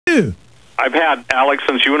I've had, Alex,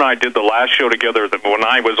 since you and I did the last show together, that when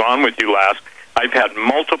I was on with you last, I've had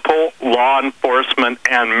multiple law enforcement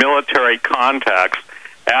and military contacts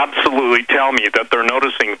absolutely tell me that they're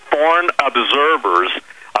noticing foreign observers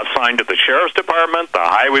assigned to the Sheriff's Department, the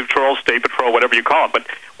Highway Patrol, State Patrol, whatever you call it. But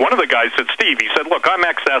one of the guys said, Steve, he said, look, I'm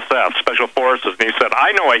XSF, Special Forces, and he said,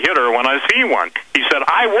 I know a hitter when I see one. He said,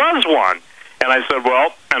 I was one. And I said,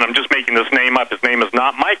 well, and I'm just making this name up, his name is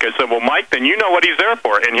not Mike. I said, well, Mike, then you know what he's there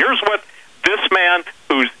for. And here's what this man,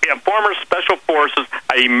 who's a former Special Forces,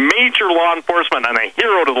 a major law enforcement and a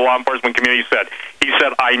hero to the law enforcement community, said. He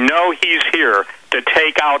said, I know he's here to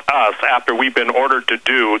take out us after we've been ordered to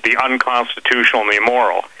do the unconstitutional and the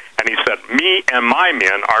immoral. And he said, me and my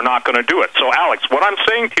men are not going to do it. So, Alex, what I'm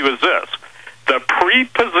saying to you is this. The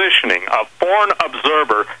pre-positioning of foreign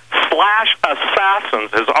observer /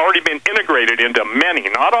 assassins has already been integrated into many,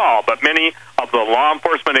 not all, but many of the law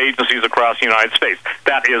enforcement agencies across the United States.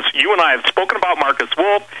 That is, you and I have spoken about Marcus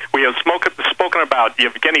Wolf. We have spoken about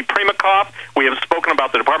Yevgeny Primakov. We have spoken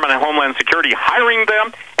about the Department of Homeland Security hiring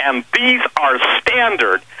them. And these are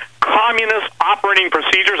standard communist operating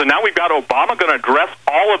procedures, and now we've got Obama going to address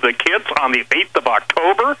all of the kids on the 8th of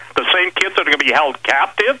October, the same kids that are going to be held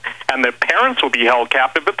captive, and the parents will be held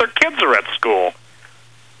captive if their kids are at school.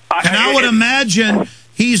 And I would imagine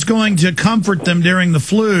he's going to comfort them during the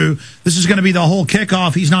flu. This is going to be the whole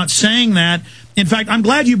kickoff. He's not saying that. In fact, I'm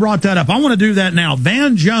glad you brought that up. I want to do that now.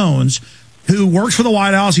 Van Jones, who works for the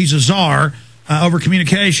White House, he's a czar over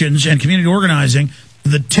communications and community organizing,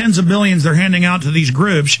 the tens of billions they're handing out to these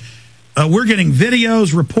groups. We're getting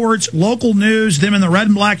videos, reports, local news, them in the red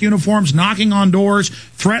and black uniforms, knocking on doors,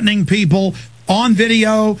 threatening people, on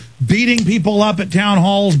video, beating people up at town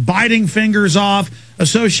halls, biting fingers off,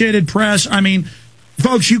 Associated Press. I mean,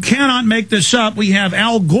 folks, you cannot make this up. We have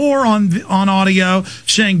Al Gore on audio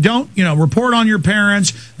saying, don't, report on your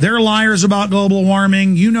parents. They're liars about global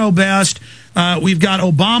warming. You know best. We've got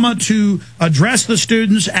Obama to address the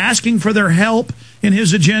students, asking for their help in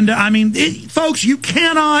his agenda. I mean, folks, you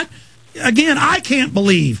cannot, again, I can't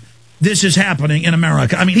believe this is happening in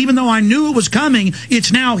America. I mean, even though I knew it was coming,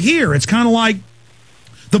 it's now here. It's kind of like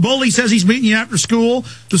the bully says he's meeting you after school.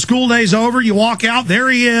 The school day's over. You walk out. There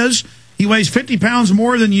he is. He weighs 50 pounds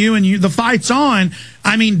more than you, and the fight's on.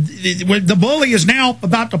 I mean, the bully is now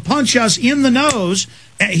about to punch us in the nose.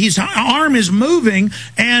 His arm is moving,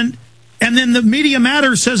 and then the Media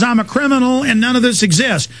Matters says I'm a criminal and none of this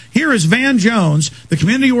exists. Here is Van Jones, the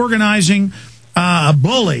community organizing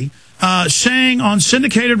bully, saying on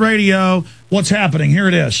syndicated radio what's happening. Here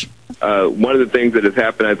it is. One of the things that has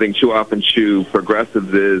happened, I think, too often to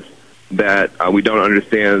progressives is that we don't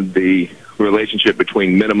understand the relationship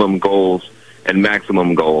between minimum goals and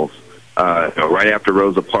maximum goals. Right after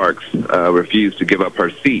Rosa Parks refused to give up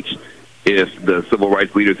her seat, if the civil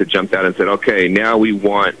rights leaders had jumped out and said, okay, now we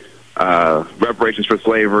want reparations for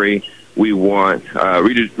slavery, we want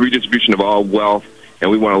redistribution of all wealth, and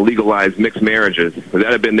we want to legalize mixed marriages. If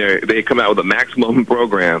that had been they had come out with a maximum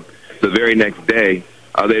program the very next day,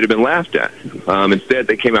 they'd have been laughed at. Instead,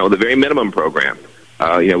 they came out with a very minimum program.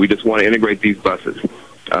 We just want to integrate these buses.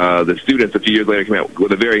 The students, a few years later, came out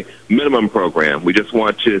with a very minimum program. We just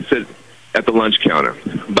want to sit at the lunch counter.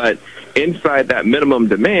 But inside that minimum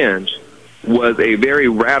demand was a very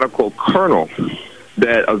radical kernel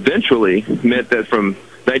that eventually meant that from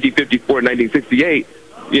 1954 to 1968,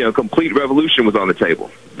 complete revolution was on the table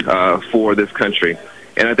for this country.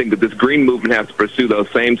 And I think that this green movement has to pursue those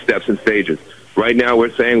same steps and stages. Right now,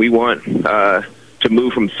 we're saying we want to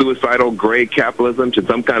move from suicidal gray capitalism to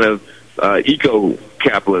some kind of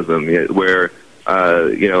eco-capitalism where,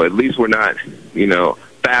 at least we're not,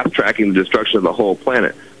 fast-tracking the destruction of the whole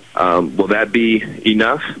planet. Will that be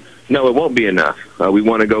enough? No, it won't be enough. We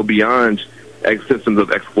want to go beyond systems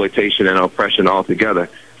of exploitation and oppression altogether,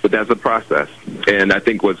 but that's a process. And I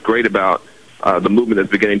think what's great about the movement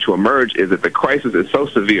that's beginning to emerge is that the crisis is so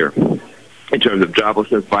severe in terms of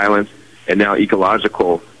joblessness, violence, and now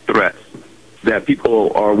ecological threats that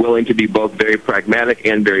people are willing to be both very pragmatic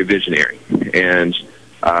and very visionary. And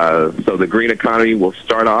so the green economy will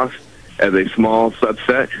start off as a small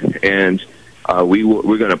subset, and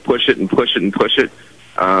we're going to push it and push it and push it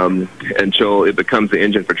until it becomes the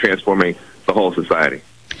engine for transforming the whole society.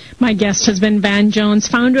 My guest has been Van Jones,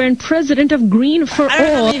 founder and president of Green for I don't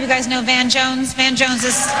know All. how many of you guys know Van Jones. Van Jones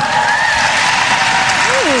is...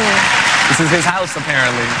 Ooh. This is his house,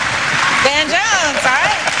 apparently. Van Jones, all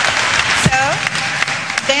right? So,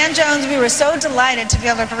 Van Jones, we were so delighted to be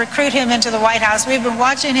able to recruit him into the White House. We've been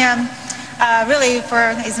watching him really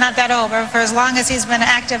he's not that old, but for as long as he's been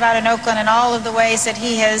active out in Oakland, and all of the ways that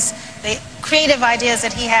he has, creative ideas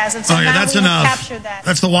that he has. And so now that's we enough. have captured that.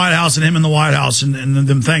 That's the White House and him in the White House and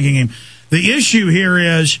them thanking him. The issue here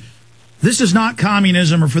is this is not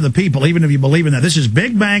communism or for the people, even if you believe in that. This is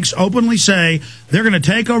big banks openly say they're going to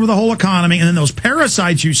take over the whole economy, and then those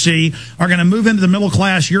parasites you see are going to move into the middle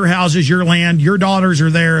class, your houses, your land, your daughters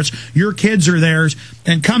are theirs, your kids are theirs.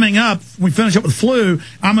 And coming up, we finish up with flu,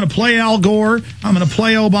 I'm going to play Al Gore, I'm going to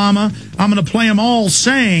play Obama, I'm going to play them all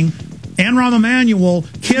saying, and Rahm Emanuel,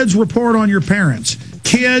 kids report on your parents.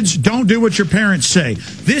 Kids, don't do what your parents say.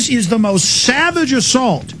 This is the most savage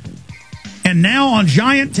assault. And now on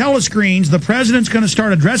giant telescreens, the president's going to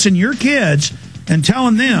start addressing your kids and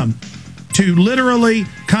telling them to literally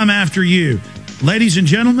come after you. Ladies and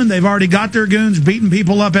gentlemen, they've already got their goons beating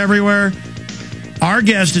people up everywhere. Our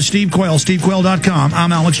guest is Steve Quayle, stevequayle.com.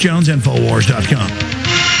 I'm Alex Jones, Infowars.com.